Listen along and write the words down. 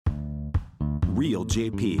Real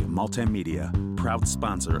JP Multimedia, proud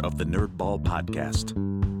sponsor of the Nerdball podcast.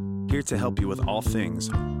 Here to help you with all things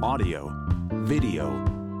audio, video,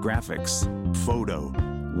 graphics, photo,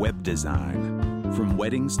 web design. From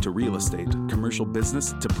weddings to real estate, commercial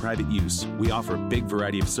business to private use, we offer a big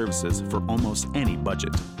variety of services for almost any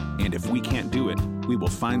budget. And if we can't do it, we will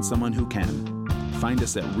find someone who can. Find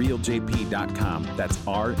us at realjp.com. That's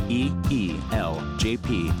REELJP.com.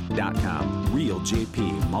 Real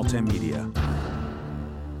JP Multimedia.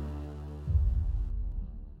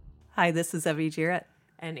 Hi, this is Evie Jarret.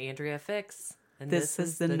 And Andrea Fix. And this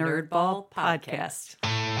is the Nerdball podcast.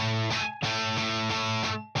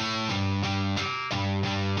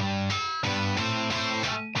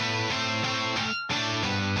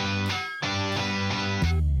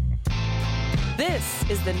 This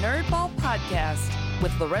is the Nerdball Podcast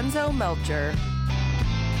with Lorenzo Melcher.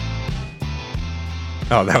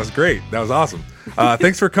 Oh, that was great. That was awesome.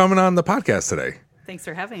 Thanks for coming on the podcast today. Thanks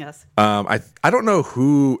for having us. I don't know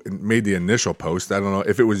who made the initial post. I don't know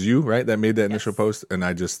if it was you, right, that made that initial post. And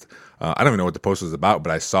I just, I don't even know what the post was about,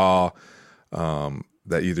 but I saw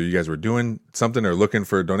that either you guys were doing something or looking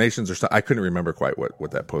for donations or something. I couldn't remember quite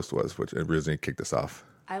what that post was, which originally kicked us off.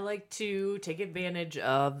 I like to take advantage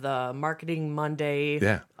of the Marketing Monday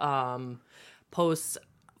posts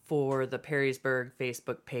for the Perrysburg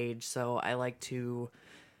Facebook page. So I like to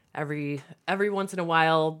every once in a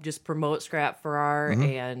while just promote Scrap for Art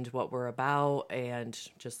and what we're about and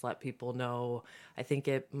just let people know. I think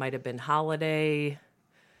it might have been holiday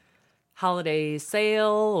sale,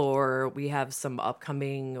 or we have some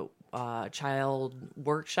upcoming child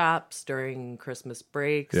workshops during Christmas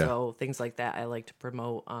break. Yeah. So things like that I like to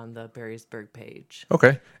promote on the Perrysburg page.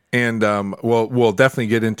 Okay. And we'll definitely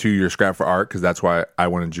get into your Scrap for Art, because that's why I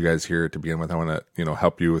wanted you guys here to begin with. I want to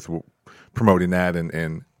help you with promoting that,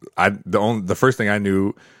 and the first thing I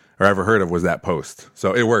knew or ever heard of was that post,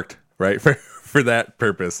 so it worked right for that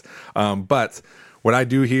purpose. But what I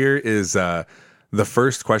do here is the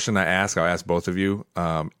first question I'll ask both of you.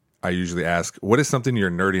 I usually ask, what is something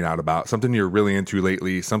you're nerding out about, something you're really into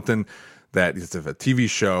lately, something that is a TV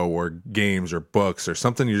show or games or books or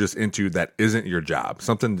something you're just into that isn't your job,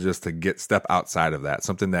 something just to step outside of that,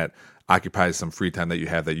 something that occupies some free time that you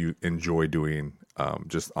have that you enjoy doing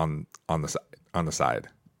just on the side.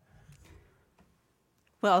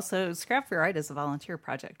 Well, so Scrap for Art is a volunteer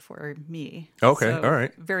project for me. Okay, So all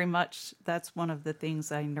right. Very much that's one of the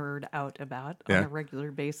things I nerd out about on a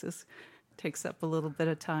regular basis. Takes up a little bit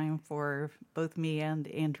of time for both me and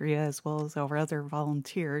Andrea, as well as our other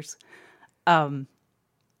volunteers. Aside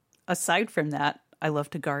from that, I love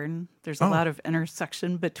to garden. There's a lot of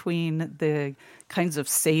intersection between the kinds of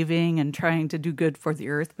saving and trying to do good for the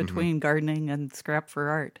earth between gardening and Scrap for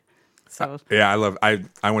Art. So I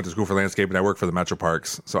went to school for landscaping. I work for the Metro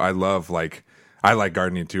Parks, so I like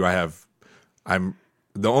gardening too. I'm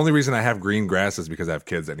the only reason I have green grass is because I have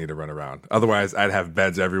kids that need to run around. Otherwise, I'd have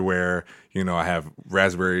beds everywhere. I have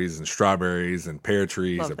raspberries and strawberries and pear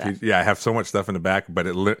trees. I have so much stuff in the back, but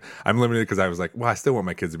I'm limited because I was like, well, I still want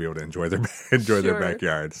my kids to be able to enjoy their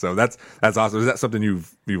backyard. So that's awesome. Is that something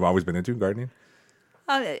you've always been into, gardening?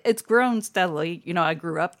 It's grown steadily. I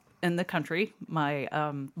grew up in the country. My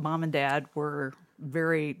mom and dad were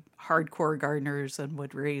very hardcore gardeners and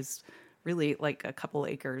would raise really like a couple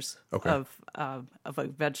acres of a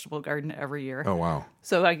vegetable garden every year. Oh, wow.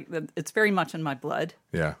 So it's very much in my blood.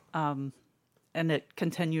 Yeah. And it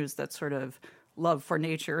continues that sort of love for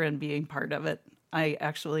nature and being part of it. I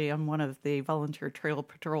actually am one of the volunteer trail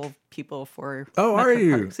patrol people for Oh, are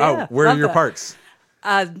you? Parks. Yeah, where are your parks?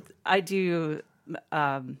 I do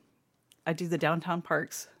the downtown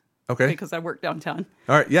parks. Okay. Because I work downtown.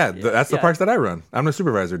 All right. Yeah. That's the parks that I run. I'm the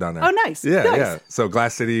supervisor down there. Oh, nice. Yeah. Nice. Yeah. So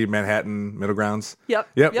Glass City, Manhattan, Middle Grounds. Yep.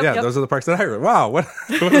 Yeah. Those are the parks that I run. Wow. What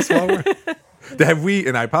a small world. Have we,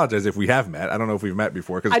 and I apologize if we have met. I don't know if we've met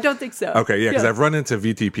before. I don't think so. Okay. Yeah. Because I've run into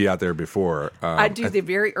VTP out there before. I do the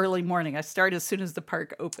very early morning. I start as soon as the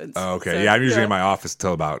park opens. Oh, okay. So, I'm usually in my office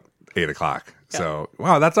till about 8 o'clock. Yeah. So,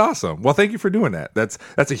 wow, that's awesome. Well, thank you for doing that. That's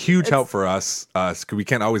a huge help for us. We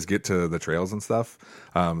can't always get to the trails and stuff.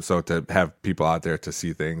 So to have people out there to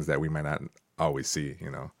see things that we might not always see,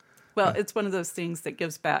 Well, it's one of those things that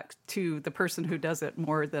gives back to the person who does it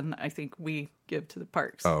more than I think we give to the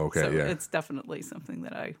parks. Oh, okay, so yeah. It's definitely something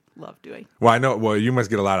that I love doing. Well, I know. Well, you must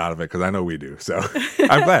get a lot out of it because I know we do. So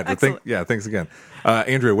I'm glad. Thanks again,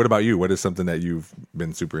 Andrea. What about you? What is something that you've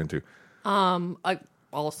been super into?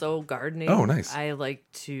 Also gardening. Oh, nice. I like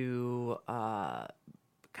to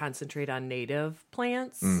concentrate on native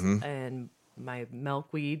plants and my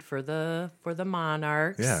milkweed for the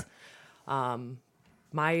monarchs. Yeah.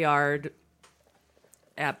 My yard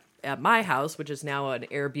at my house, which is now an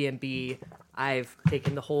Airbnb, I've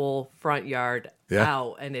taken the whole front yard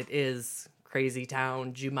out, and it is crazy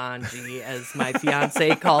town, Jumanji, as my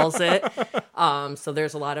fiance calls it. So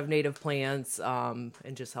there's a lot of native plants, and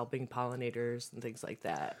just helping pollinators and things like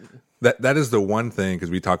that. That is the one thing,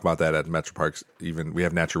 because we talk about that at Metro Parks. Even we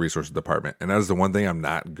have natural resources department, and that is the one thing I'm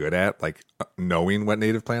not good at, like knowing what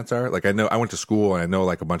native plants are. Like I went to school and I know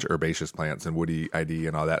like a bunch of herbaceous plants and woody ID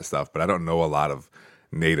and all that stuff, but I don't know a lot of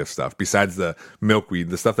native stuff besides the milkweed,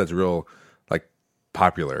 the stuff that's real like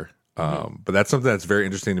popular. But that's something that's very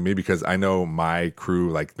interesting to me, because I know my crew,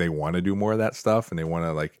 like they want to do more of that stuff, and they want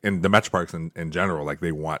to, like, in the Metro Parks in general, like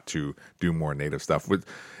they want to do more native stuff.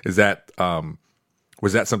 Was that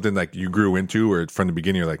something like you grew into, or from the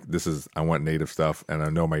beginning you're like, I want native stuff, and I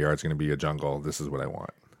know my yard's going to be a jungle. This is what I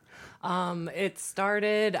want. It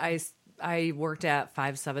started, I worked at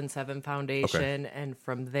 577 Foundation, and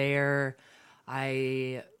from there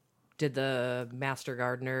I did the Master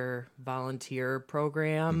Gardener volunteer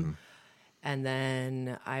program. And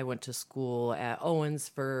then I went to school at Owens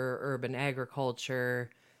for urban agriculture.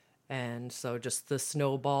 And so just the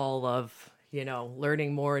snowball of,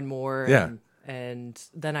 learning more and more. Yeah. And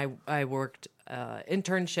then I worked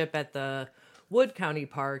internship at the Wood County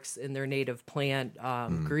Parks in their native plant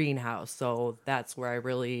greenhouse. So that's where I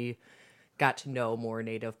really got to know more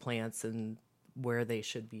native plants and where they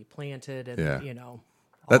should be planted and, all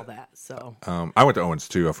that. So I went to Owens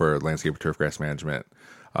too for landscape turf grass management.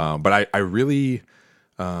 But I really,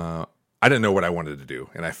 I didn't know what I wanted to do.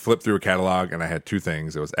 And I flipped through a catalog and I had two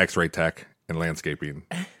things. It was X-ray tech and landscaping.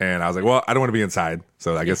 And I was like, well, I don't want to be inside.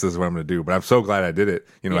 So I guess this is what I'm going to do. But I'm so glad I did it.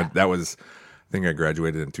 That was, I think I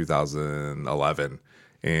graduated in 2011.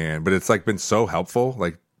 But it's like been so helpful,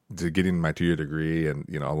 like to getting my 2-year degree and,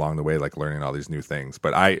 along the way, like learning all these new things.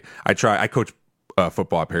 But I coach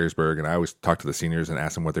football at Perrysburg, and I always talk to the seniors and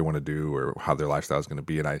ask them what they want to do or how their lifestyle is going to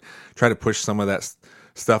be. And I try to push some of that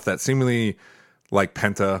stuff that seemingly like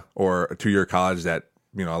Penta or a 2-year college that,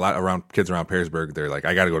 a lot around kids around Perrysburg, they're like,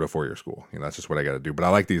 I got to go to a 4-year school. That's just what I got to do. But I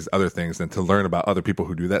like these other things, and to learn about other people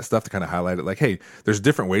who do that stuff, to kind of highlight it. Like, hey, there's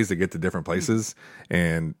different ways to get to different places,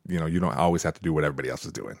 and, you don't always have to do what everybody else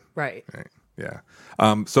is doing. Right. Yeah.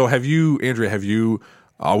 So Andrea, have you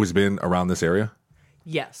always been around this area?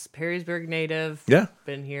 Yes, Perrysburg native. Yeah.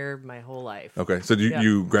 Been here my whole life. Okay. So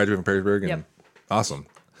you graduated from Perrysburg? Yep. Awesome.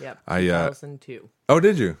 Yep. 2002. Oh,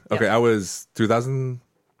 did you? Okay. Yep. I was 2000.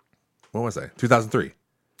 What was I? 2003.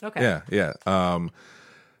 Okay. Yeah.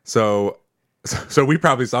 So we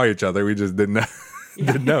probably saw each other. We just didn't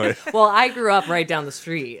know it. Well, I grew up right down the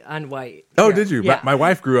street on White. Oh, here. did you? Yeah. My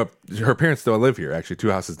wife grew up, her parents still live here, actually 2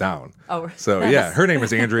 houses down. Oh, so nice. Yeah, her name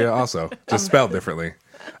is Andrea also, just spelled differently.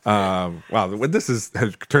 Wow, this has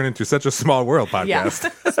turned into such a small world podcast.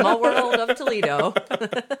 Yeah. Small world of Toledo.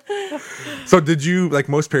 So did you, like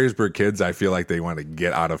most Perrysburg kids, I feel like they want to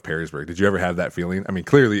get out of Perrysburg. Did you ever have that feeling? I mean,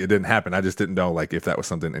 clearly it didn't happen. I just didn't know like if that was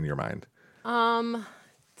something in your mind.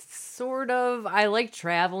 Sort of. I like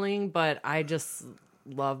traveling, but I just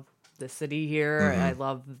love the city here. Mm-hmm. I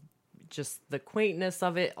love just the quaintness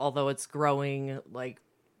of it, although it's growing like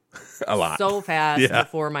a lot so fast Yeah.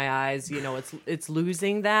 before my eyes. It's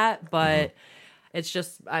losing that, but it's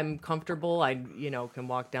just I'm comfortable. I can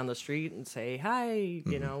walk down the street and say hi.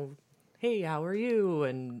 Hey, how are you?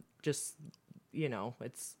 And just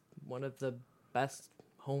it's one of the best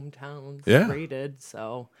hometowns rated.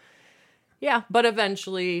 So yeah, but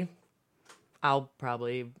eventually I'll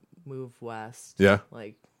probably move west. Yeah.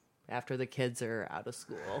 Like after the kids are out of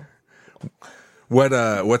school.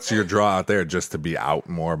 What's your draw out there? Just to be out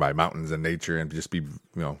more by mountains and nature, and just be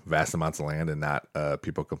vast amounts of land, and not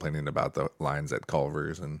people complaining about the lines at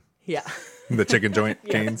Culver's and Yeah. the chicken joint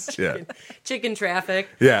canes. Chicken traffic.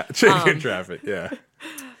 Yeah, chicken traffic. Yeah.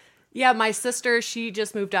 Yeah, my sister, she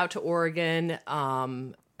just moved out to Oregon,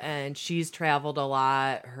 and she's traveled a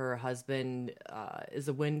lot. Her husband is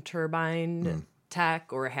a wind turbine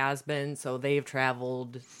tech, or has been, so they've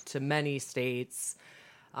traveled to many states.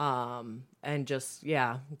 And just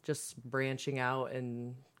branching out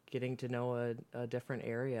and getting to know a different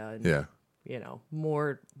area and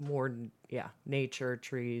more nature,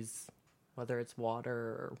 trees, whether it's water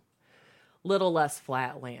or little less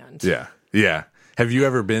flat land. Yeah. Have you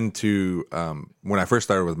ever been to when I first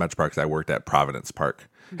started with Metro Parks, I worked at Providence Park.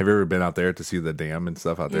 Have you ever been out there to see the dam and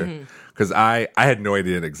stuff out there? Because I had no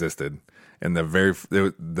idea it existed. And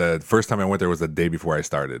the first time I went there was the day before I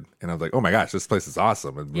started, and I was like, "Oh my gosh, this place is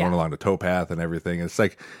awesome!" And going along the towpath and everything. It's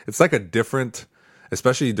like a different.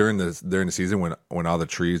 especially during the season when all the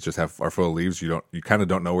trees just are full of leaves. You kind of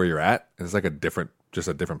don't know where you're at. It's like a different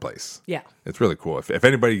place. Yeah. It's really cool. If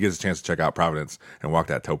anybody gets a chance to check out Providence and walk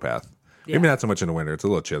that towpath, maybe not so much in the winter. It's a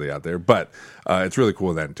little chilly out there, but it's really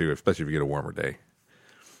cool then too, especially if you get a warmer day.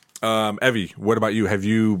 Evie, what about you? Have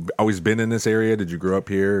you always been in this area? Did you grow up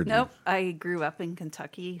here? Nope. I grew up in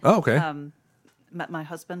Kentucky. Oh, okay. Met my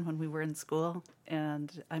husband when we were in school,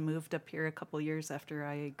 and I moved up here a couple years after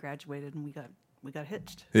I graduated, and we got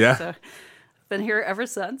hitched. Yeah. So been here ever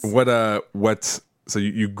since. So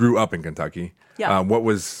you grew up in Kentucky. Yeah. What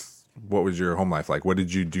was your home life like? What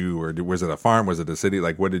did you do, or was it a farm? Was it a city?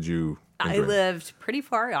 Like, what did you enjoy? I lived pretty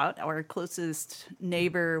far out. Our closest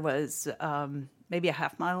neighbor was maybe a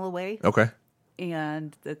half mile away. Okay.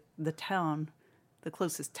 And the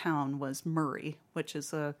closest town was Murray, which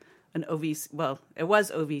is an OVC. Well, it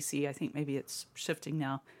was OVC. I think maybe it's shifting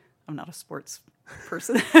now. I'm not a sports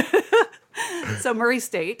person. So Murray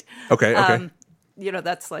State. Okay.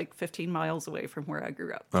 That's like 15 miles away from where I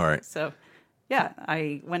grew up. All right. So, yeah,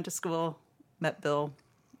 I went to school, met Bill,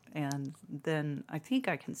 and then I think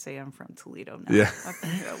I can say I'm from Toledo now. Yeah. I've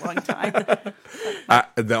been here a long time.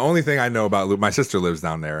 The only thing I know about my sister lives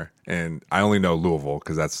down there, and I only know Louisville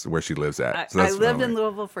because that's where she lives at. I lived in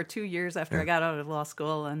Louisville for 2 years after I got out of law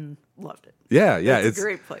school and loved it. Yeah, It's a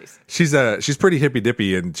great place. She's pretty hippy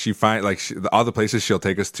dippy, and she all the places she'll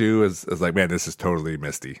take us to is like, man, this is totally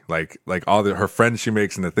Misty. Like all her friends she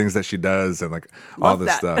makes and the things that she does and like all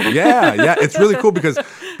this stuff. Yeah, it's really cool because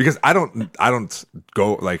I don't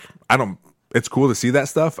go like I don't. It's cool to see that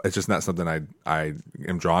stuff. It's just not something I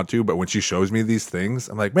am drawn to. But when she shows me these things,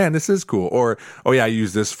 I'm like, man, this is cool. Or, oh yeah, I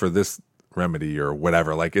use this for this remedy or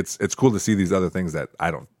whatever. Like it's cool to see these other things that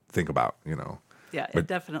I don't think about, Yeah, it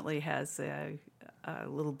definitely has a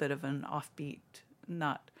little bit of an offbeat,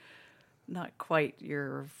 not quite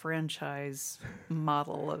your franchise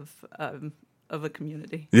model of a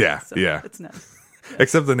community. Yeah, so yeah. It's nice.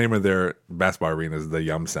 Except the name of their basketball arena is the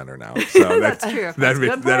Yum Center now. So that's true.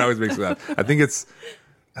 That always makes me laugh. I think it's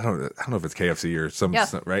I don't know if it's KFC or some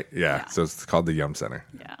right? Yeah. So it's called the Yum Center.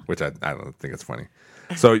 Yeah. Which I don't think it's funny.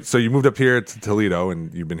 So you moved up here to Toledo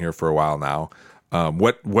and you've been here for a while now.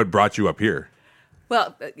 What brought you up here?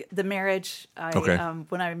 Well, the marriage. Okay.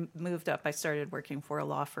 When I moved up, I started working for a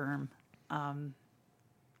law firm.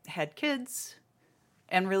 Had kids,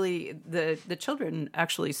 and really the children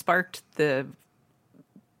actually sparked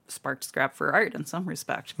Scrap for Art in some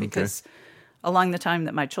respect, because along the time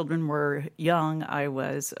that my children were young, I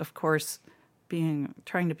was, of course,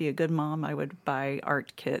 trying to be a good mom. I would buy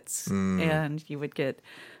art kits, and you would get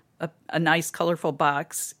a nice, colorful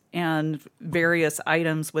box and various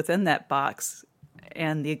items within that box.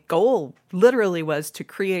 And the goal literally was to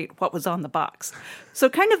create what was on the box. So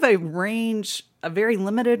kind of a very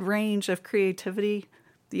limited range of creativity.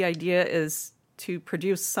 The idea is to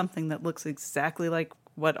produce something that looks exactly like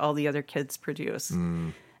what all the other kids produce.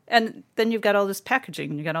 And then you've got all this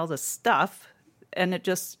packaging, you got all this stuff, and it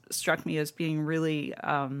just struck me as being really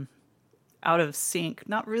out of sync.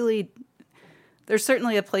 Not really. There's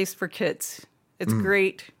certainly a place for kids. It's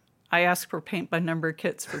great. I ask for paint by number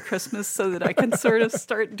kits for Christmas so that I can sort of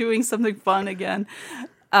start doing something fun again.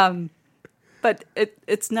 But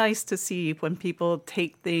it's nice to see when people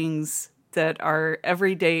take things that are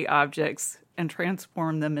everyday objects and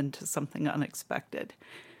transform them into something unexpected.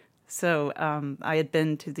 So I had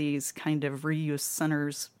been to these kind of reuse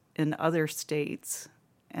centers in other states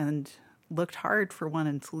and looked hard for one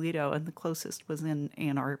in Toledo, and the closest was in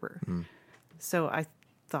Ann Arbor. So I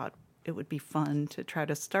thought it would be fun to try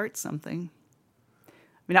to start something. I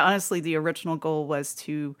mean, honestly, the original goal was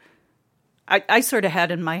I sort of had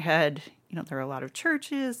in my head, there are a lot of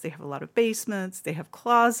churches, they have a lot of basements, they have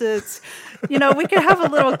closets. We could have a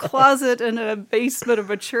little closet in a basement of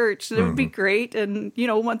a church, and it would be great. And,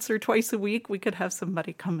 once or twice a week, we could have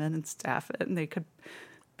somebody come in and staff it, and they could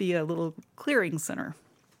be a little clearing center.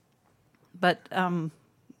 But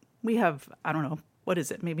we have, I don't know, what is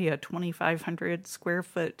it, maybe a 2,500 square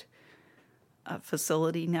foot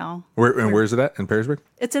facility now. Where is it at? In Perrysburg?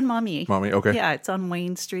 It's in Maumee. Maumee, okay. Yeah, it's on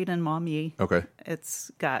Wayne Street in Maumee. Okay.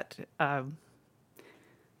 It's got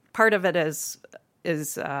part of it is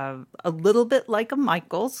a little bit like a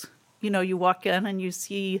Michael's. You walk in and you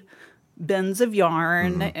see bins of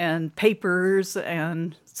yarn and papers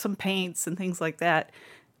and some paints and things like that.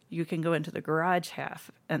 You can go into the garage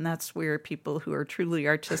half, and that's where people who are truly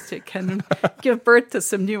artistic can give birth to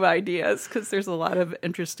some new ideas, because there's a lot of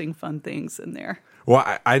interesting, fun things in there. Well,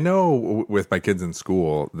 I know with my kids in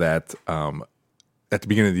school that at the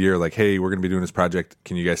beginning of the year, like, hey, we're going to be doing this project.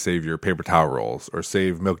 Can you guys save your paper towel rolls or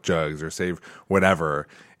save milk jugs or save whatever?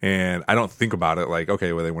 And I don't think about it like,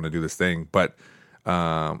 okay, well, they want to do this thing. But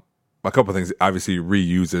a couple of things, obviously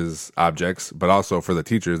reuses objects, but also for the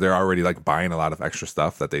teachers, they're already like buying a lot of extra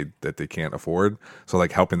stuff that they can't afford. So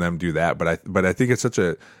like helping them do that. But I think it's such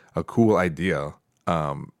a cool idea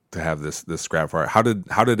to have this scrap for art.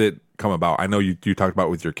 How did it come about? I know you talked about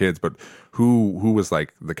it with your kids, but who was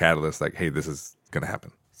like the catalyst? Like, hey, this is going to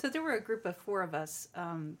happen. So there were a group of 4 of us.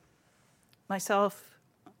 Myself,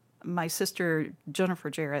 my sister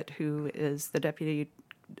Jennifer Jarret, who is the deputy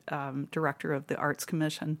director of the Arts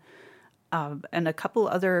Commission, and a couple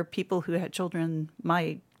other people who had children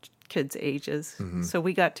my kids' ages. Mm-hmm. So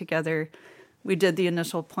we got together. We did the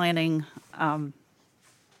initial planning.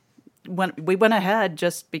 We went ahead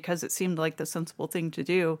just because it seemed like the sensible thing to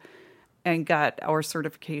do, and got our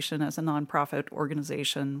certification as a nonprofit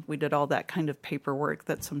organization. We did all that kind of paperwork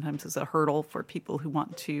that sometimes is a hurdle for people who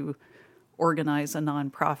want to organize a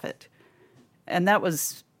nonprofit. And that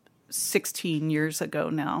was 16 years ago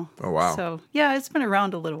now. Oh, wow. So, yeah, it's been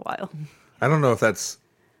around a little while. I don't know if that's...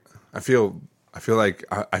 I feel like...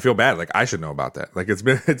 I feel bad. Like, I should know about that. Like, it's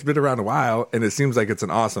been around a while, and it seems like it's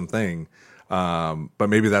an awesome thing. But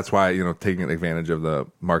maybe that's why, taking advantage of the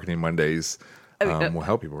Marketing Mondays will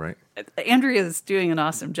help people, right? Andrea is doing an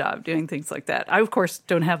awesome job doing things like that. I, of course,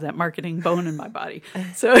 don't have that marketing bone in my body.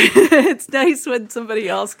 So it's nice when somebody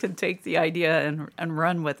else can take the idea and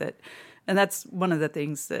run with it. And that's one of the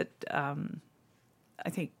things that I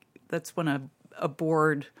think that's when a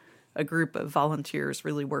board, a group of volunteers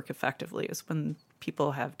really work effectively, is when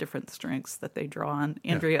people have different strengths that they draw on.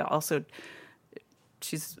 Andrea also...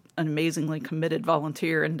 She's an amazingly committed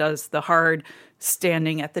volunteer and does the hard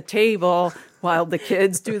standing at the table while the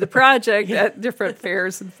kids do the project at different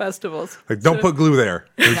fairs and festivals. Like, don't put glue there.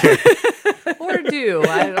 Or do.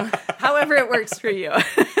 However it works for you.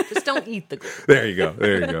 Just don't eat the glue. There you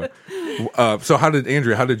go. So how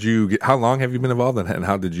long have you been involved and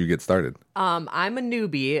how did you get started? I'm a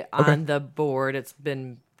newbie on the board. It's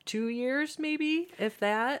been 2 years, maybe, if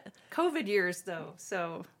that. COVID years, though,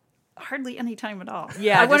 so... hardly any time at all.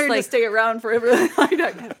 Yeah, I wanted to stay around for everything like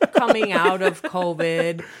that. Coming out of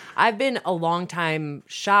COVID, I've been a long time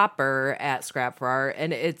shopper at Scrap for Art,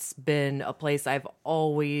 and it's been a place I've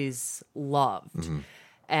always loved. Mm-hmm.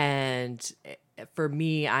 And for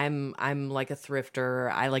me, I'm like a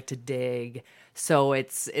thrifter. I like to dig, so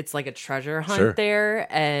it's like a treasure hunt there.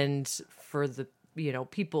 And for the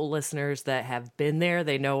people listeners that have been there,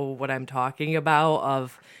 they know what I'm talking about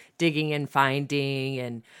of digging and finding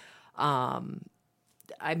and.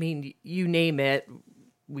 I mean, you name it,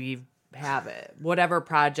 we have it. Whatever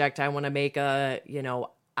project I want to make a,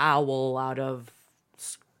 owl out of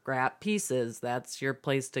scrap pieces, that's your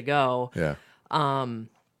place to go. Yeah.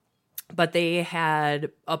 But they had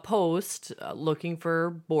a post looking for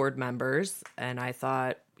board members, and I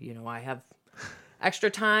thought, I have extra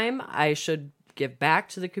time. I should give back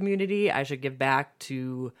to the community. I should give back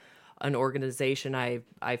to an organization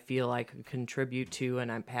I feel I could contribute to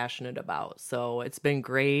and I'm passionate about. So it's been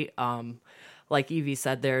great. Like Evie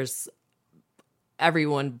said,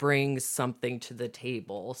 everyone brings something to the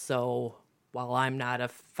table. So while I'm not a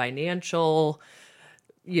financial,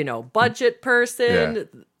 budget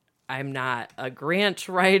person, I'm not a grant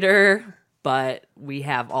writer, but we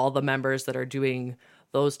have all the members that are doing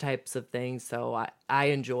those types of things. So I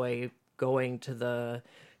enjoy going to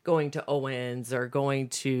Owens or going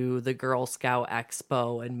to the Girl Scout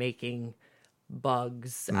Expo and making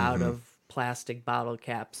bugs out of plastic bottle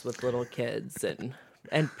caps with little kids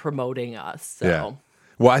and promoting us. So. Yeah.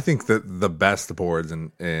 Well, I think that the best boards,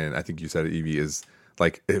 and I think you said it, Evie, is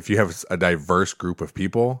like if you have a diverse group of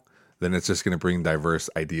people, then it's just going to bring diverse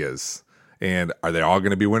ideas. And are they all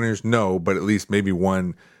going to be winners? No, but at least maybe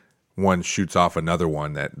one shoots off another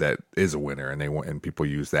one that is a winner, and people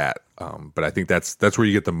use that. But I think that's where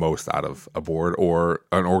you get the most out of a board or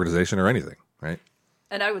an organization or anything, right?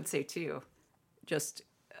 And I would say too, just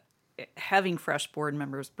having fresh board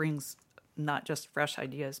members brings not just fresh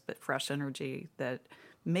ideas, but fresh energy that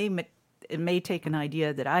may take an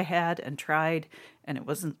idea that I had and tried, and it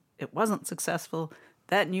wasn't successful.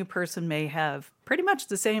 That new person may have pretty much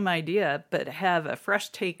the same idea, but have a fresh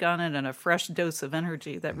take on it and a fresh dose of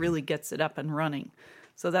energy that really gets it up and running.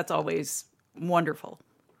 So that's always wonderful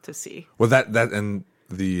to see. Well, that and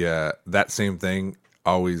the that same thing,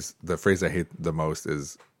 always the phrase I hate the most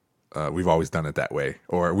is we've always done it that way,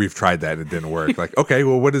 or we've tried that and it didn't work. Like, okay,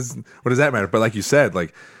 well, what does that matter? But like you said,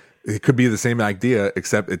 like it could be the same idea,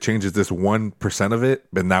 except it changes this 1% of it,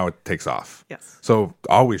 but now it takes off. Yes. So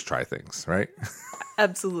always try things, right?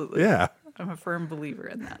 Absolutely. Yeah. I'm a firm believer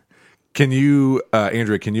in that. Can you,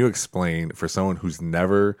 Andrea, explain for someone who's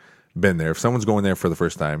never been there, if someone's going there for the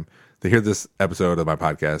first time, they hear this episode of my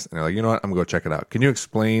podcast and they're like, you know what, I'm gonna go check it out. Can you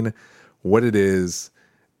explain what it is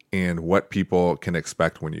and what people can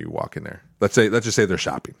expect when you walk in there? Let's just say they're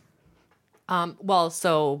shopping. Well,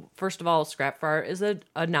 so first of all, Scrap for Art is a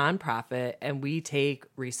nonprofit, and we take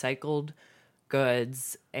recycled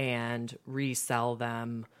goods and resell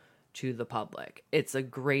them to the public. It's a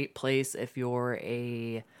great place if you're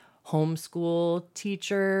a homeschool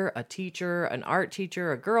teacher, an art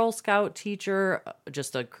teacher, a Girl Scout teacher,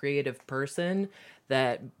 just a creative person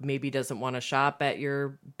that maybe doesn't want to shop at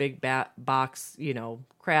your big box,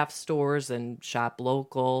 craft stores and shop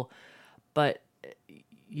local. But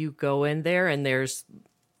you go in there and there's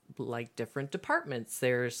like different departments.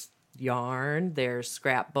 There's yarn, there's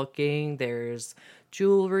scrapbooking, there's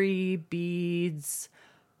jewelry, beads,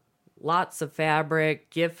 lots of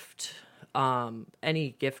fabric,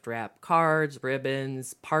 any gift wrap, cards,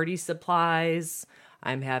 ribbons, party supplies.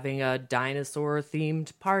 I'm having a dinosaur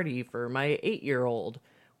themed party for my 8-year-old.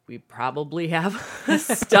 We probably have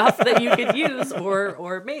stuff that you could use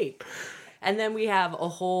or make. And then we have a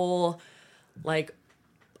whole like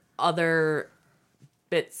other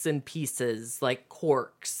bits and pieces like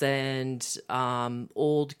corks and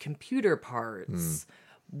old computer parts,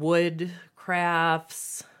 wood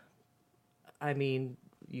crafts. I mean,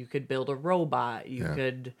 you could build a robot. You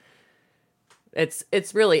could.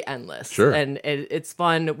 It's really endless. Sure. And it's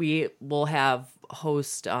fun. We will have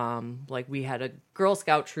host like we had a Girl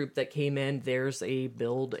Scout troop that came in. There's a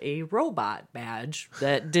build a robot badge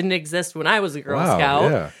that didn't exist when I was a Girl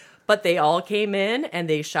Scout. Yeah. But they all came in and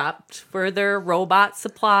they shopped for their robot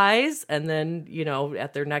supplies, and then,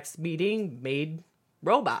 at their next meeting made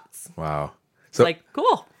robots. Wow. So like,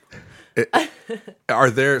 cool.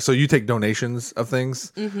 So you take donations of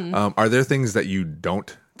things? Mm-hmm. Are there things that you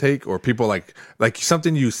don't take, or people like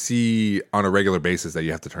something you see on a regular basis that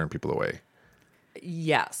you have to turn people away?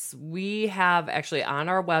 Yes. We have actually on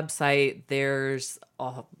our website, there's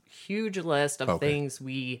a huge list of things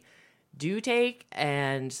we do take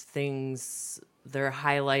and things they're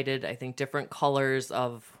highlighted, I think, different colors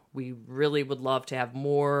of we really would love to have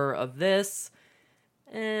more of this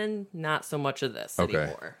and not so much of this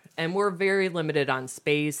anymore. And we're very limited on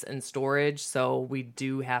space and storage, so we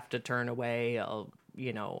do have to turn away,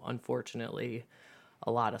 unfortunately,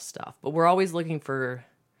 a lot of stuff. But we're always looking for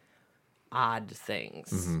odd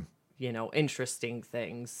things, interesting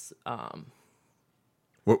things.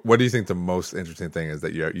 What do you think the most interesting thing is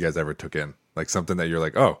that you guys ever took in? Like something that you're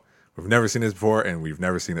like, oh, we've never seen this before and we've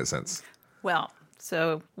never seen it since. Well,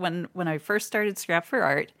 so when I first started Scrap for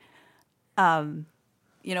Art,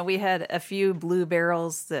 we had a few blue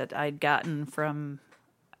barrels that I'd gotten from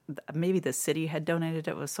maybe the city had donated.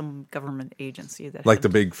 It was some government agency that the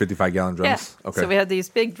big 55-gallon drums. Yeah. Okay. So we had these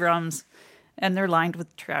big drums, and they're lined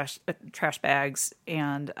with trash bags,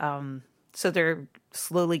 and so they're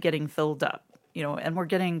slowly getting filled up. And we're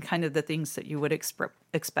getting kind of the things that you would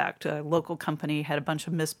expect. A local company had a bunch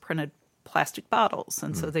of misprinted plastic bottles,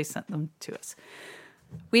 and so they sent them to us.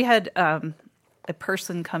 We had a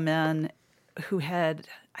person come in who had,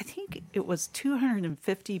 I think it was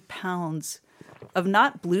 250 pounds of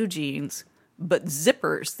not blue jeans, but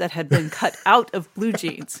zippers that had been cut out of blue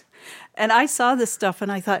jeans. And I saw this stuff,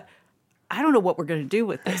 and I thought, I don't know what we're going to do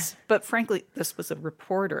with this. But frankly, this was a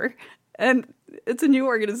reporter. And it's a new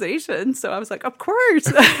organization, so I was like, of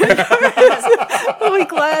course. I'll be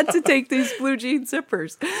glad to take these blue jean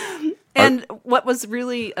zippers. And what was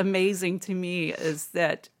really amazing to me is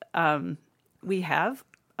that we have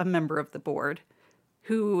a member of the board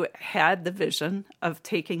who had the vision of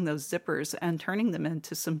taking those zippers and turning them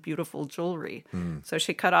into some beautiful jewelry. So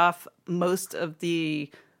she cut off most of the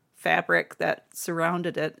fabric that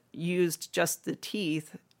surrounded it, used just the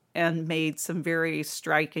teeth, and made some very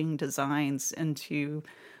striking designs into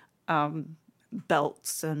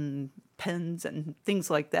belts and pins and things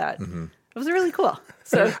like that. Mm-hmm. It was really cool.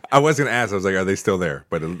 So I was going to ask, I was like, are they still there?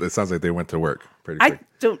 But it sounds like they went to work pretty quick.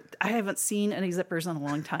 I haven't seen any zippers in a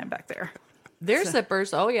long time back there. There's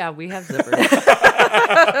zippers. Oh yeah, we have zippers.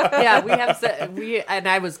 Yeah, we have. And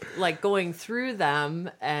I was like going through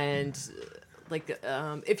them, and like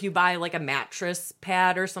if you buy like a mattress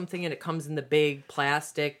pad or something, and it comes in the big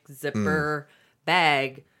plastic zipper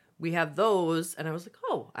bag, we have those. And I was like,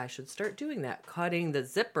 oh, I should start doing that, cutting the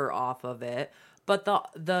zipper off of it. But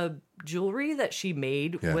the jewelry that she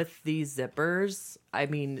made with these zippers, I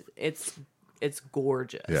mean, it's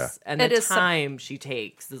gorgeous. Yeah. And the time she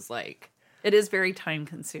takes is like. It is very time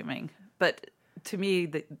consuming, but to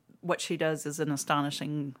me, what she does is an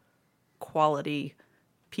astonishing quality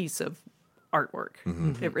piece of artwork.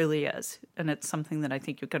 Mm-hmm. It really is. And it's something that I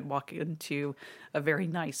think you could walk into a very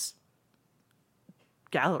nice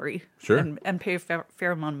gallery, Sure, and pay a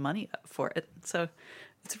fair amount of money for it. So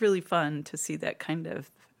it's really fun to see that kind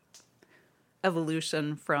of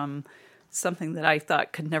evolution from something that I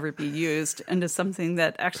thought could never be used into something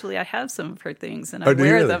that actually I have some of her things and I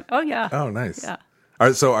wear really? them. Oh yeah. Oh, nice. Yeah.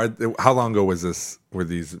 How long ago was this? Were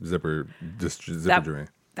these zipper jewelry?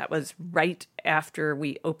 That was right after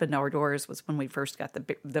we opened our doors. Was when we first got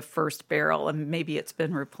the first barrel, and maybe it's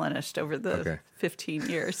been replenished over the 15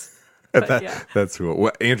 years. But, That's cool.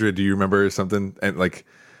 Well, Andrea, do you remember something? And like,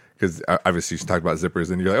 because obviously you talked about zippers,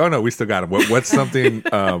 and you're like, oh no, we still got them. What's something?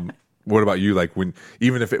 What about you? Like when,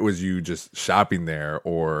 even if it was you just shopping there,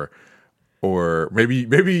 or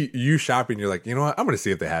maybe you shopping, you're like, you know what, I'm going to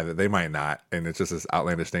see if they have it. They might not, and it's just this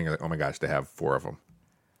outlandish thing. You're like, oh my gosh, they have 4 of them.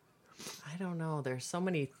 I don't know. There's so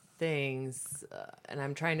many things, and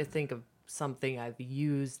I'm trying to think of something I've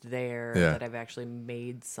used there that I've actually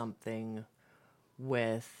made something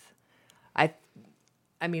with. I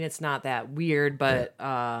mean, it's not that weird, but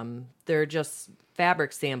they're just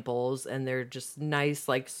fabric samples, and they're just nice,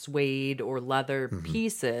 like suede or leather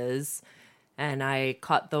pieces. And I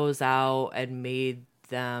cut those out and made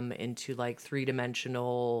them into like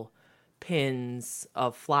 3-dimensional pins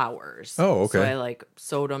of flowers. Oh, okay. So I like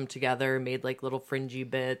sewed them together, made like little fringy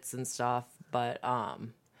bits and stuff. But I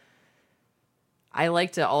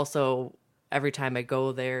like to also, every time I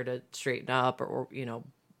go there to straighten up, or you know,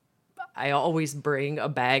 I always bring a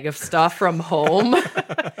bag of stuff from home.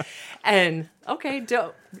 And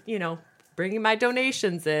bringing my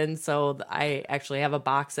donations in. So I actually have a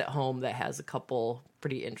box at home that has a couple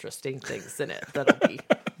pretty interesting things in it that'll be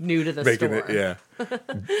new to the store.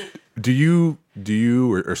 Do you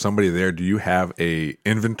or somebody there, do you have a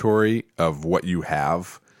inventory of what you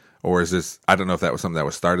have? Or is this, I don't know if that was something that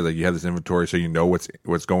was started, like you have this inventory so you know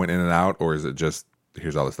what's going in and out, or is it just,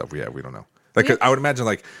 here's all the stuff we have, we don't know? Like, 'cause I would imagine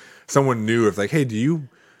like someone new, if like, hey, do you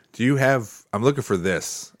have, I'm looking for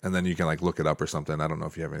this, and then you can like look it up or something. I don't know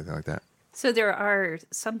if you have anything like that. So there are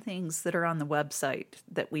some things that are on the website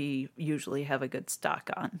that we usually have a good stock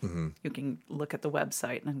on. You can look at the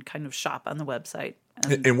website and kind of shop on the website.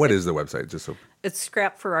 And what is the website? Just so it's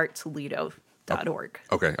scrapforarttoledo.org.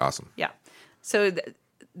 Okay, awesome. Yeah. So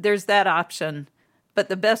there's that option, but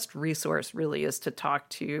the best resource really is to talk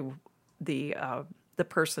to the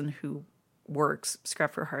person who works.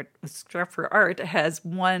 Scrap for Art has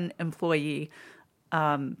one employee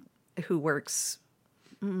who works,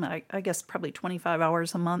 I guess, probably 25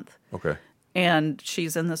 hours a month. Okay. And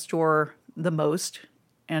she's in the store the most,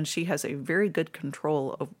 and she has a very good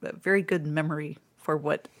very good memory for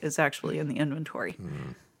what is actually in the inventory.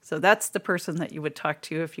 So that's the person that you would talk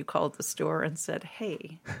to if you called the store and said,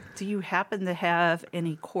 hey, do you happen to have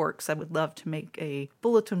any corks? I would love to make a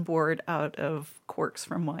bulletin board out of corks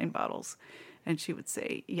from wine bottles. And she would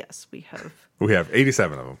say, yes, we have. We have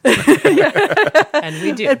 87 of them. And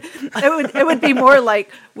we do. It would be more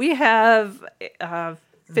like, we have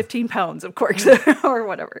 15 pounds of corks or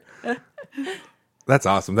whatever. That's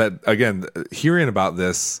awesome. That, again, hearing about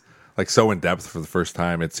this like so in depth for the first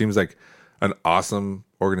time, it seems like an awesome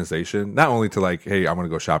organization. Not only to like, hey, I'm going to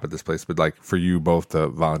go shop at this place, but like for you both to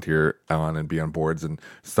volunteer on and be on boards and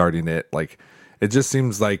starting it. Like, it just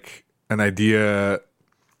seems like an idea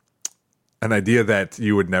that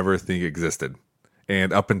you would never think existed.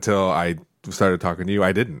 And up until I started talking to you,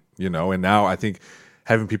 I didn't, and now I think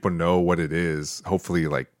having people know what it is, hopefully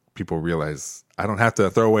like people realize I don't have to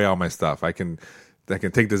throw away all my stuff. I can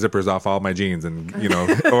take the zippers off all my jeans and,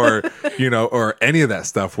 or any of that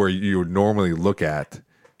stuff where you would normally look at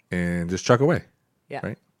and just chuck away. Yeah.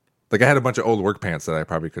 Right. Like I had a bunch of old work pants that I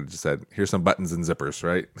probably could have just said, here's some buttons and zippers,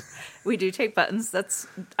 right? We do take buttons.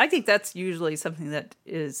 I think that's usually something that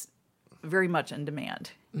is very much in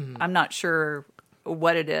demand. I'm not sure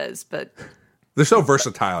what it is, but they're so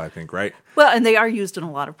versatile, I think, right? Well, and they are used in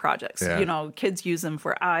a lot of projects. Yeah. Kids use them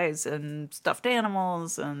for eyes and stuffed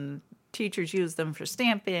animals, and teachers use them for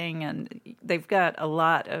stamping, and they've got a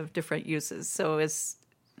lot of different uses. So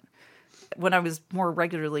when I was more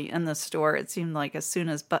regularly in the store, it seemed like as soon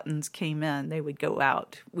as buttons came in, they would go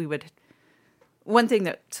out. One thing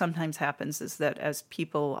that sometimes happens is that as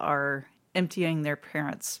people are emptying their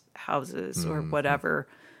parents' houses or whatever,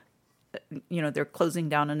 they're closing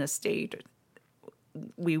down an estate,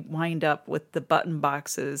 we wind up with the button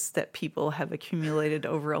boxes that people have accumulated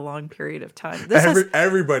over a long period of time.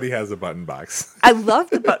 Everybody has a button box. I love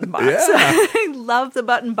the button box. Yeah. I love the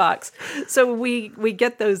button box. So we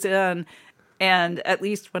get those in, and at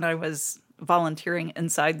least when I was volunteering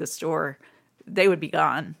inside the store, they would be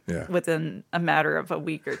gone within a matter of a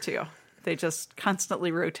week or two. They just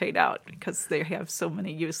constantly rotate out because they have so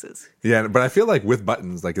many uses. Yeah, but I feel like with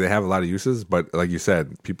buttons, like they have a lot of uses, but like you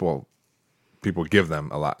said, people give them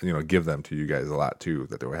a lot, give them to you guys a lot too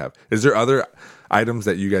that they would have. Is there other items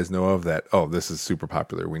that you guys know of that, oh, this is super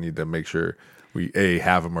popular, we need to make sure we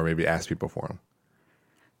have them or maybe ask people for them?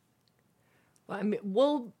 Well, I mean,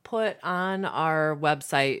 we'll put on our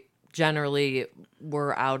website, generally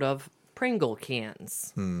we're out of Pringle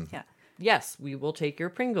cans. Yeah. Yes, we will take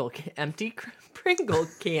your empty Pringle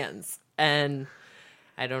cans. And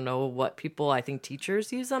I don't know what people, I think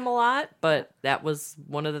teachers use them a lot, but that was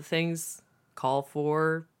one of the things, call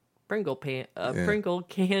for Pringle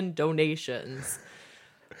can donations.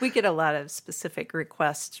 We get a lot of specific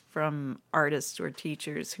requests from artists or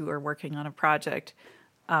teachers who are working on a project.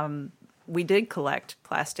 We did collect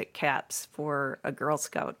plastic caps for a Girl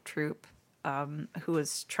Scout troop who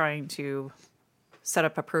was trying to set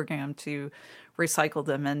up a program to recycle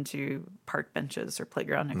them into park benches or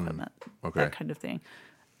playground equipment, that kind of thing.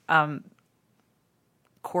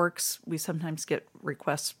 Corks, we sometimes get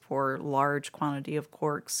requests for large quantity of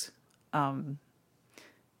corks.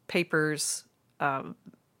 Papers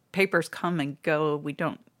come and go. We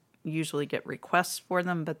don't usually get requests for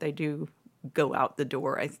them, but they do go out the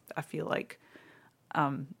door, I feel like.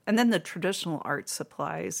 And then the traditional art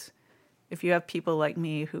supplies. If you have people like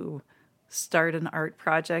me who start an art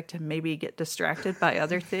project and maybe get distracted by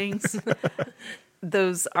other things,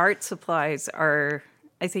 those art supplies are,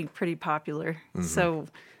 I think, pretty popular. Mm-hmm. So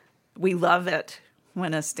we love it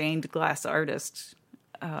when a stained glass artist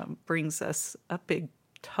brings us a big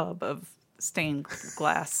tub of stained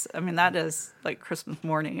glass. I mean, that is like Christmas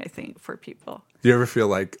morning, I think, for people. Do you ever feel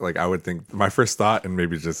like I would think, my first thought, and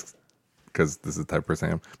maybe just because this is the type of person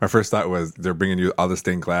I am, my first thought was they're bringing you all the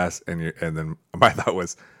stained glass, and then my thought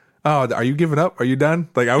was, oh, are you giving up? Are you done?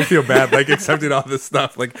 Like, I would feel bad, like, accepting all this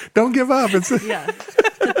stuff. Like, don't give up. Yeah.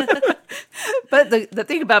 But the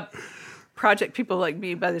thing about project people like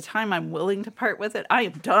me, by the time I'm willing to part with it, I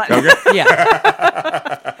am done. Okay.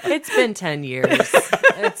 Yeah. It's been 10 years.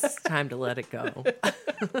 It's time to let it go.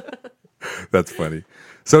 That's funny.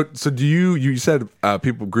 So do you said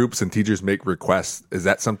groups and teachers make requests. Is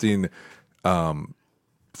that something,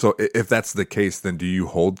 so if that's the case, then do you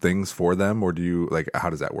hold things for them, or do you, how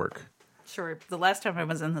does that work? Sure. The last time I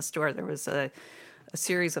was in the store, there was a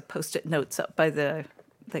series of Post-it notes up by the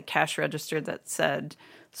cash register that said,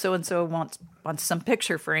 so-and-so wants some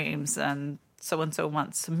picture frames, and so-and-so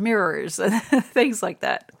wants some mirrors, and things like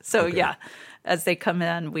that. So, okay. Yeah, as they come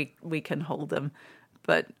in, we can hold them.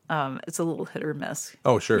 But it's a little hit or miss.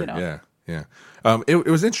 Oh, sure. Yeah. It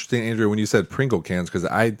was interesting, Andrea, when you said Pringle cans, because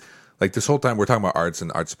I, this whole time we're talking about arts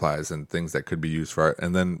and art supplies and things that could be used for art.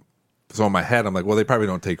 And then, so in my head, I'm like, well, they probably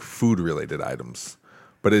don't take food-related items.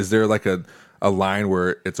 But is there a line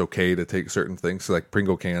where it's okay to take certain things? So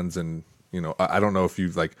Pringle cans and, I don't know if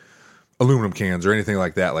you aluminum cans or anything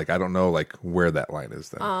like that. I don't know where that line is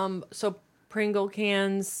then. So Pringle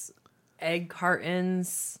cans, egg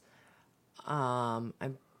cartons,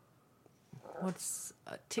 what's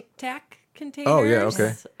Tic Tac containers? Oh yeah,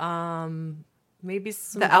 okay. Maybe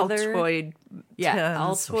some the other Altoid. Yeah,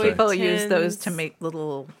 Altoid. People use those to make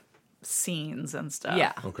little scenes and stuff.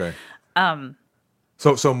 Yeah. Okay.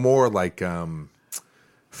 So more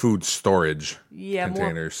food storage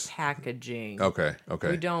containers. More packaging. Okay.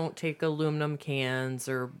 We don't take aluminum cans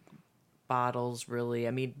or bottles, really.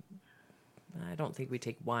 I mean, I don't think we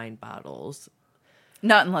take wine bottles.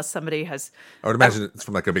 Not unless somebody has... I would imagine it's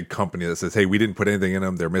from a big company that says, hey, we didn't put anything in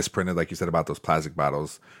them. They're misprinted, like you said about those plastic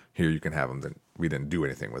bottles. Here, you can have them. Then we didn't do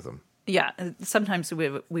anything with them. Yeah, sometimes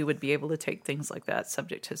we would be able to take things like that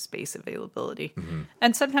subject to space availability. Mm-hmm.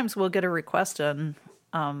 And sometimes we'll get a request on...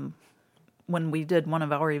 when we did one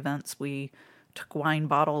of our events, we took wine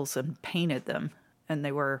bottles and painted them. And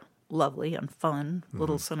they were lovely and fun,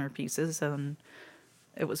 little centerpieces. And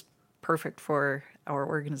it was perfect for our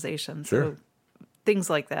organization. Sure. So things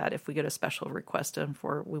like that, if we get a special request in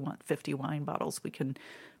for, we want 50 wine bottles, we can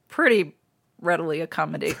pretty readily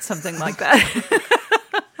accommodate something like that.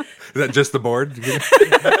 Is that just the board?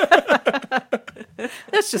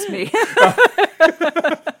 That's just me.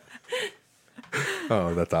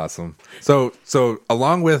 Oh, that's awesome. So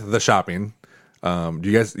along with the shopping, do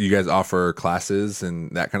you guys offer classes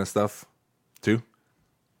and that kind of stuff too?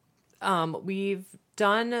 We've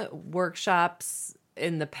done workshops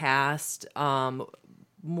in the past.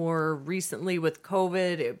 More recently with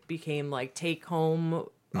COVID, it became take home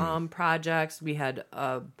projects. We had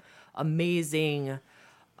amazing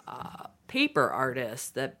paper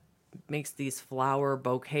artist that makes these flower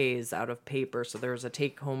bouquets out of paper. So there's a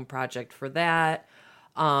take home project for that.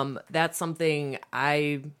 That's something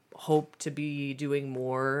I hope to be doing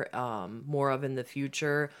more of in the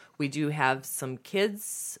future. We do have some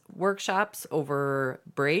kids workshops over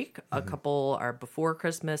break. A couple are before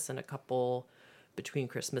Christmas and a couple between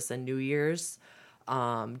Christmas and New Year's.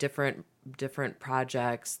 Different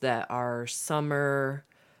projects that our summer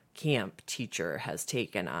camp teacher has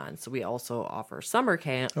taken on. So we also offer summer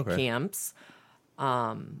camps.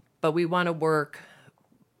 But we want to work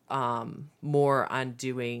more on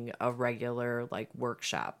doing a regular like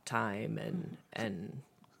workshop time and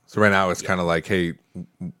so right now it's kind of like, hey,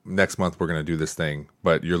 next month we're going to do this thing,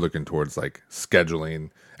 but you're looking towards like scheduling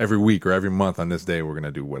every week or every month on this day we're going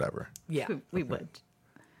to do whatever. Yeah, we would.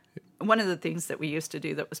 One of the things that we used to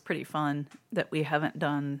do that was pretty fun that we haven't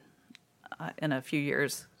done in a few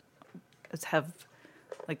years is have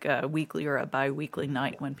like a weekly or a bi-weekly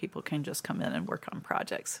night when people can just come in and work on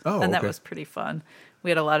projects. And that was pretty fun. We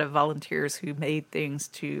had a lot of volunteers who made things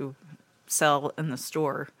to sell in the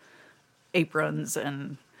store, aprons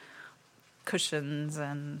and cushions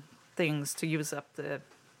and things to use up the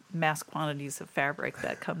mass quantities of fabric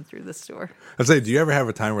that come through the store. I'd say, do you ever have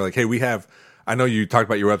a time where like, hey, I know you talked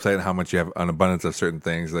about your website and how much you have an abundance of certain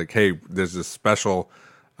things. Like, hey, there's this special,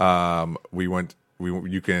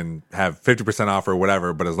 you can have 50% off or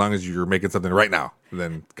whatever, but as long as you're making something right now,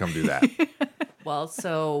 then come do that. Well,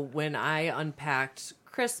 so when I unpacked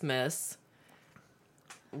Christmas,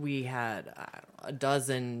 we had a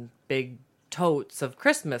dozen big totes of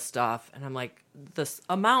Christmas stuff. And I'm like, this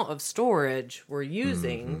amount of storage we're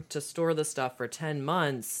using to store the stuff for 10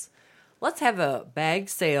 months, let's have a bag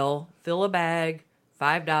sale, fill a bag,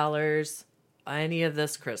 $5, any of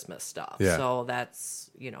this Christmas stuff. Yeah. So that's,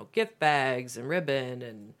 gift bags and ribbon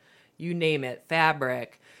and you name it,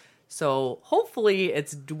 fabric. So hopefully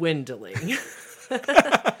it's dwindling.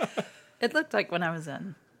 It looked like when I was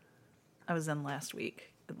in last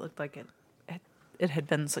week, it looked like it had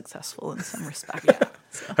been successful in some respect. Yeah.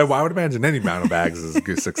 So. Well, I would imagine any amount of bags is a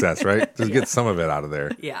good success, right? Just get some of it out of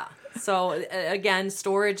there. Yeah. So again,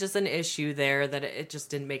 storage is an issue there that it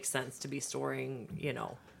just didn't make sense to be storing,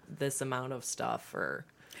 this amount of stuff. Or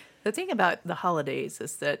the thing about the holidays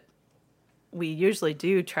is that we usually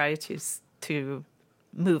do try to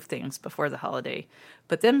move things before the holiday,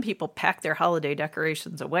 but then people pack their holiday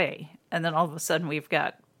decorations away, and then all of a sudden we've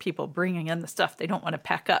got people bringing in the stuff they don't want to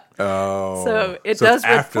pack up. Oh, so it does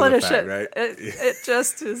replenish fact, it. Right? It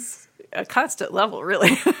just is a constant level,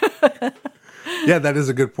 really. Yeah, that is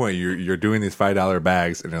a good point. You're doing these $5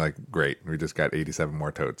 bags, and you're like, great, we just got 87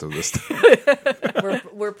 more totes of this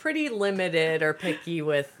stuff. We're pretty limited or picky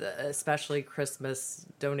with especially Christmas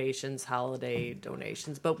donations, holiday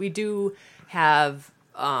donations, but we do have.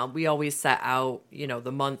 We always set out,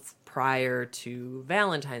 the month prior to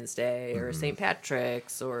Valentine's Day or St.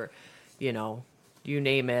 Patrick's or, you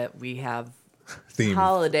name it. We have Theme.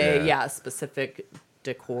 Holiday, specific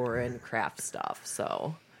decor and craft stuff.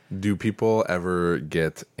 So, do people ever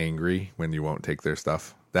get angry when you won't take their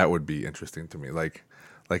stuff? That would be interesting to me. Like,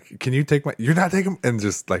 can you take you're not taking, and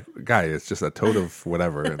just like, guy, it's just a tote of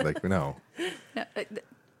whatever. And like, no.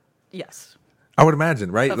 Yes. I would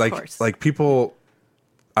imagine, right? Of course. Like people.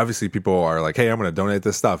 Obviously, people are like, hey, I'm going to donate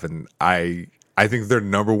this stuff. And I think their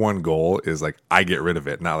number one goal is like, I get rid of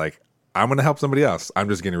it. Not like, I'm going to help somebody else. I'm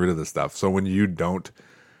just getting rid of this stuff. So when you don't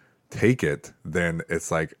take it, then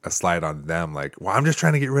it's like a slide on them. Like, well, I'm just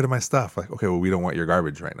trying to get rid of my stuff. Like, okay, well, we don't want your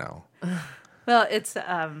garbage right now. Well, it's,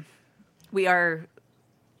 we are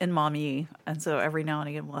in Mommy. And so every now and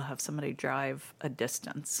again, we'll have somebody drive a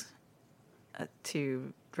distance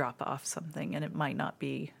to drop off something. And it might not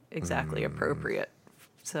be exactly appropriate.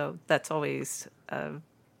 So that's always a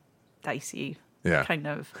dicey kind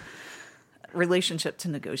of relationship to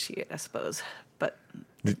negotiate, I suppose. But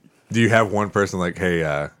do you have one person like, hey,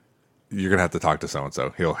 you're going to have to talk to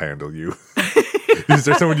so-and-so. He'll handle you. Is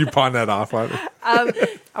there someone you pawn that off on?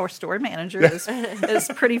 Our store manager is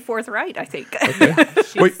pretty forthright, I think. Okay.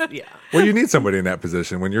 Well, you need somebody in that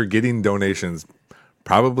position. When you're getting donations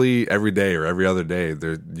probably every day or every other day,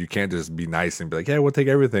 you can't just be nice and be like, yeah, we'll take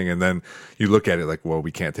everything. And then you look at it like, well,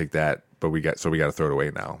 we can't take that, but we got to throw it away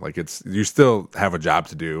now. Like you still have a job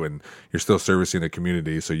to do and you're still servicing the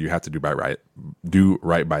community. So you have to do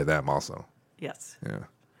right by them also. Yes. Yeah.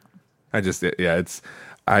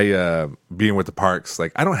 Being with the parks,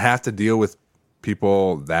 like I don't have to deal with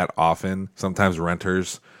people that often. Sometimes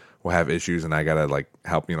renters will have issues and I got to like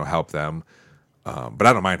help them. But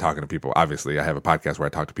I don't mind talking to people. Obviously, I have a podcast where I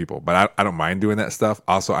talk to people, but I don't mind doing that stuff.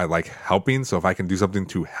 Also, I like helping. So if I can do something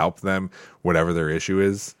to help them, whatever their issue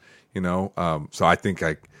is, so I think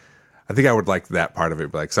I would like that part of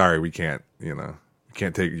it. But like, sorry, we can't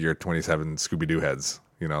take your 27 Scooby-Doo heads.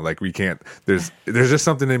 You know, like we can't. There's just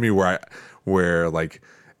something in me where like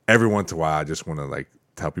every once in a while I just want to like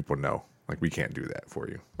tell people no, like we can't do that for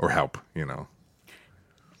you or help. You know,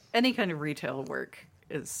 any kind of retail work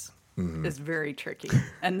is very tricky,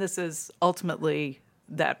 and this is ultimately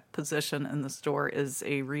that position in the store is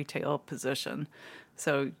a retail position.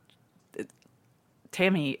 So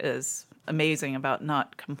Tammy is amazing about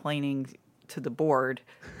not complaining to the board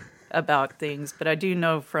about things, but I do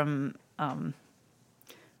know from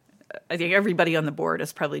I think everybody on the board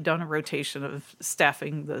has probably done a rotation of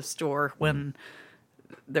staffing the store when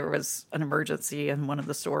there was an emergency and one of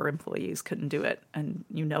the store employees couldn't do it. And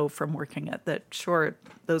you know from working at that, sure,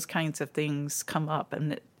 those kinds of things come up.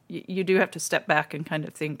 And you do have to step back and kind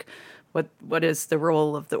of think, what is the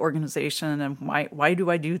role of the organization and why do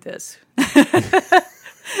I do this?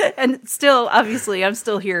 And still, obviously, I'm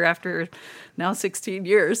still here after now 16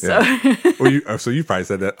 years. So, well, so you probably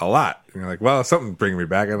said that a lot. You're like, well, something's bringing me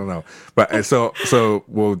back. I don't know, but so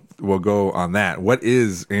we'll go on that. What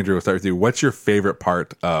is, Andrea? We'll start with you. What's your favorite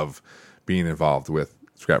part of being involved with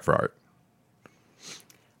Scrap for Art?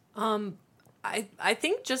 I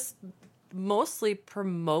think just mostly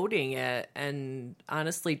promoting it and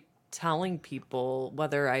honestly telling people,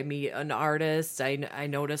 whether I meet an artist, I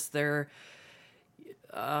notice they're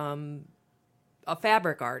a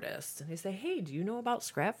fabric artist, and they say, hey, do you know about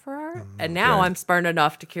Scrap for Art? And now I'm smart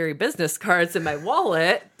enough to carry business cards in my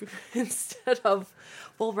wallet instead of,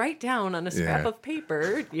 well, write down on a scrap of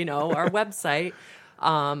paper, you know, our website.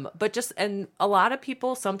 But just, and a lot of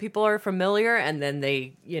people, some people are familiar, and then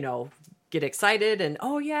they, you know, get excited and,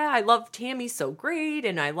 oh yeah, I love Tammy's so great,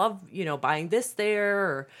 and I love, you know, buying this there,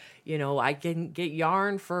 or, you know, I can get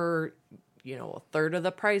yarn for, you know, a third of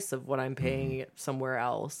the price of what I'm paying somewhere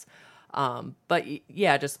else. But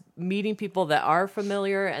yeah, just meeting people that are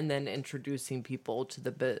familiar and then introducing people to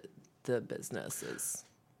the business is,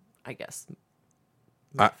 I guess,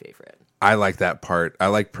 my favorite. I like that part. I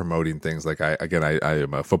like promoting things. Like I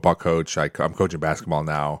am a football coach. I'm coaching basketball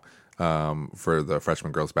now for the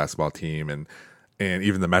freshman girls basketball team, and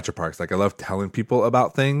even the Metro Parks. Like I love telling people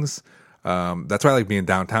about things. That's why I like being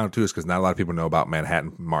downtown too, is because not a lot of people know about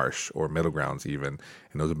Manhattan Marsh or Middle Grounds even,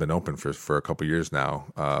 and those have been open for a couple years now.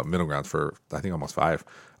 Middle Grounds for I think almost 5.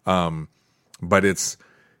 But it's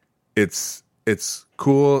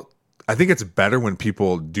cool. I think it's better when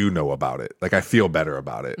people do know about it. Like I feel better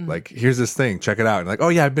about it. Like here's this thing, check it out. And like, oh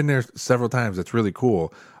yeah, I've been there several times. It's really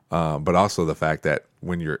cool. But also the fact that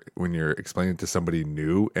when you're explaining to somebody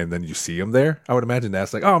new and then you see them there, I would imagine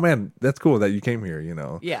that's like, oh man, that's cool that you came here, you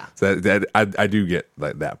know? Yeah. So that I do get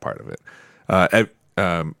like that part of it.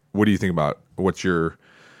 What do you think about, what's your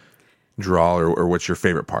draw or what's your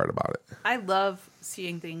favorite part about it? I love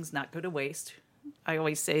seeing things not go to waste. I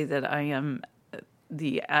always say that I am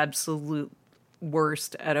the absolute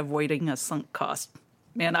worst at avoiding a sunk cost.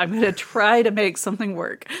 Man, I'm going to try to make something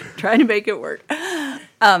work, try to make it work.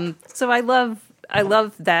 So I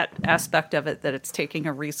love that aspect of it, that it's taking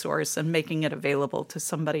a resource and making it available to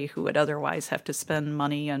somebody who would otherwise have to spend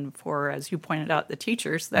money. And for, as you pointed out, the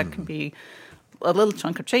teachers, that can be a little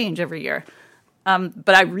chunk of change every year.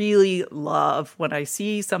 But I really love when I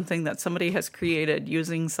see something that somebody has created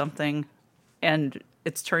using something and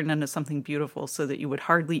it's turned into something beautiful so that you would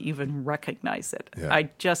hardly even recognize it. Yeah. I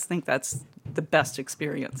just think that's the best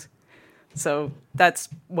experience. So that's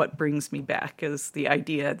what brings me back, is the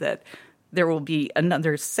idea that there will be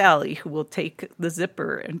another Sally who will take the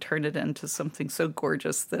zipper and turn it into something so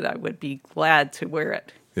gorgeous that I would be glad to wear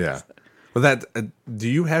it. Yeah. So. Well, do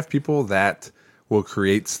you have people that will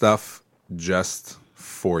create stuff just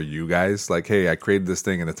for you guys? Like, hey, I created this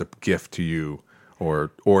thing and it's a gift to you.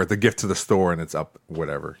 Or the gift to the store and it's up,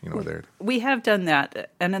 whatever, you know, there. We have done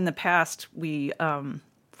that. And in the past, we,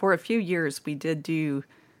 for a few years, we did do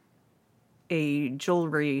a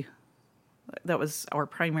jewelry. That was our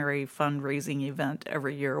primary fundraising event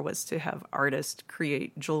every year, was to have artists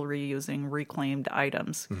create jewelry using reclaimed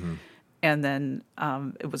items. Mm-hmm. And then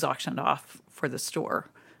it was auctioned off for the store.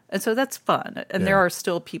 And so that's fun. And there are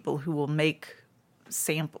still people who will make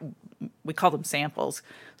we call them samples,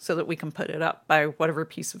 so that we can put it up by whatever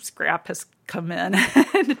piece of scrap has come in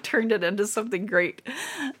and turned it into something great.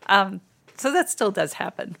 So that still does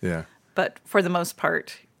happen. Yeah. But for the most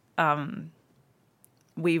part,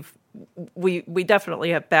 we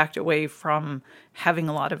definitely have backed away from having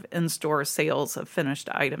a lot of in-store sales of finished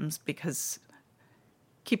items, because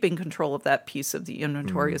keeping control of that piece of the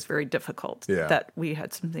inventory is very difficult. Yeah. That we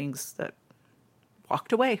had some things that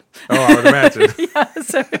walked away. Oh, I would imagine.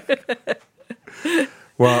 Yeah.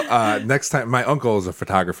 Well, next time, my uncle is a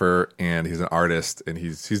photographer and he's an artist and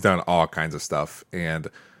he's done all kinds of stuff. And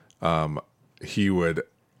he would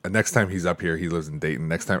next time he's up here, he lives in Dayton.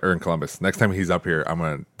 Next time, or in Columbus. Next time he's up here, I'm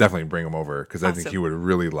gonna definitely bring him over because I think he would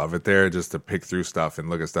really love it there, just to pick through stuff and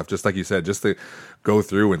look at stuff. Just like you said, just to go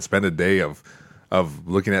through and spend a day of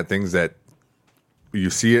looking at things that you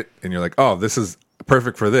see it and you're like, oh, this is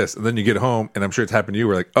perfect for this, and then you get home, and I'm sure it's happened to you.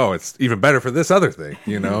 We're like, oh, it's even better for this other thing,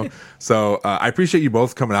 you know. So I appreciate you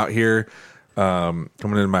both coming out here. Coming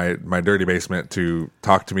in my dirty basement to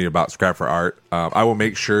talk to me about Scrap for Art. I will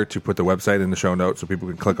make sure to put the website in the show notes so people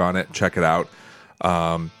can click on it, check it out.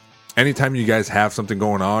 Anytime you guys have something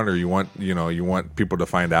going on or you want people to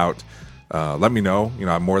find out, let me know.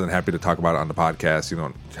 I'm more than happy to talk about it on the podcast. You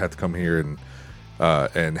don't have to come here and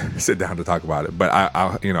sit down to talk about it. But I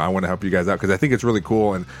want to help you guys out because I think it's really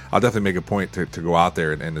cool, and I'll definitely make a point to go out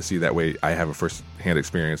there and to see. That way I have a first-hand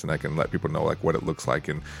experience and I can let people know like what it looks like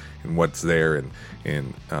and what's there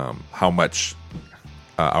and how much.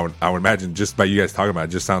 I would imagine just by you guys talking about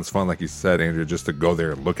it, just sounds fun, like you said, Andrea, just to go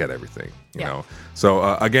there and look at everything. You know.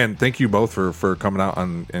 So again, thank you both for coming out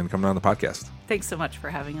on the podcast. Thanks so much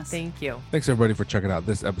for having us. Thank you. Thanks everybody for checking out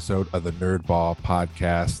this episode of the Nerdball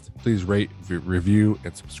Podcast. Please rate, review,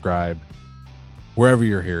 and subscribe wherever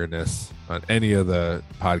you're hearing this on any of the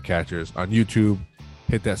podcatchers. On YouTube,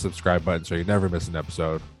 hit that subscribe button so you never miss an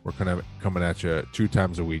episode. We're coming at you 2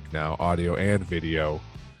 times a week now, audio and video.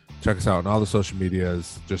 Check us out on all the social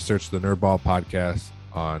medias. Just search the Nerdball Podcast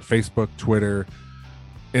on Facebook, Twitter,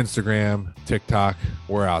 Instagram, TikTok.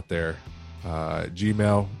 We're out there.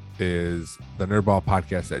 Gmail is the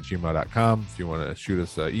nerdballpodcast@gmail.com. If you want to shoot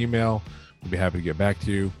us an email, we'd be happy to get back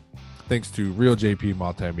to you. Thanks to Real JP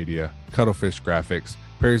Multimedia, Cuttlefish Graphics,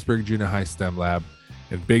 Perrysburg Junior High STEM Lab,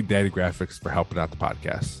 and Big Daddy Graphics for helping out the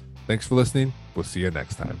podcast. Thanks for listening. We'll see you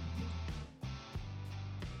next time.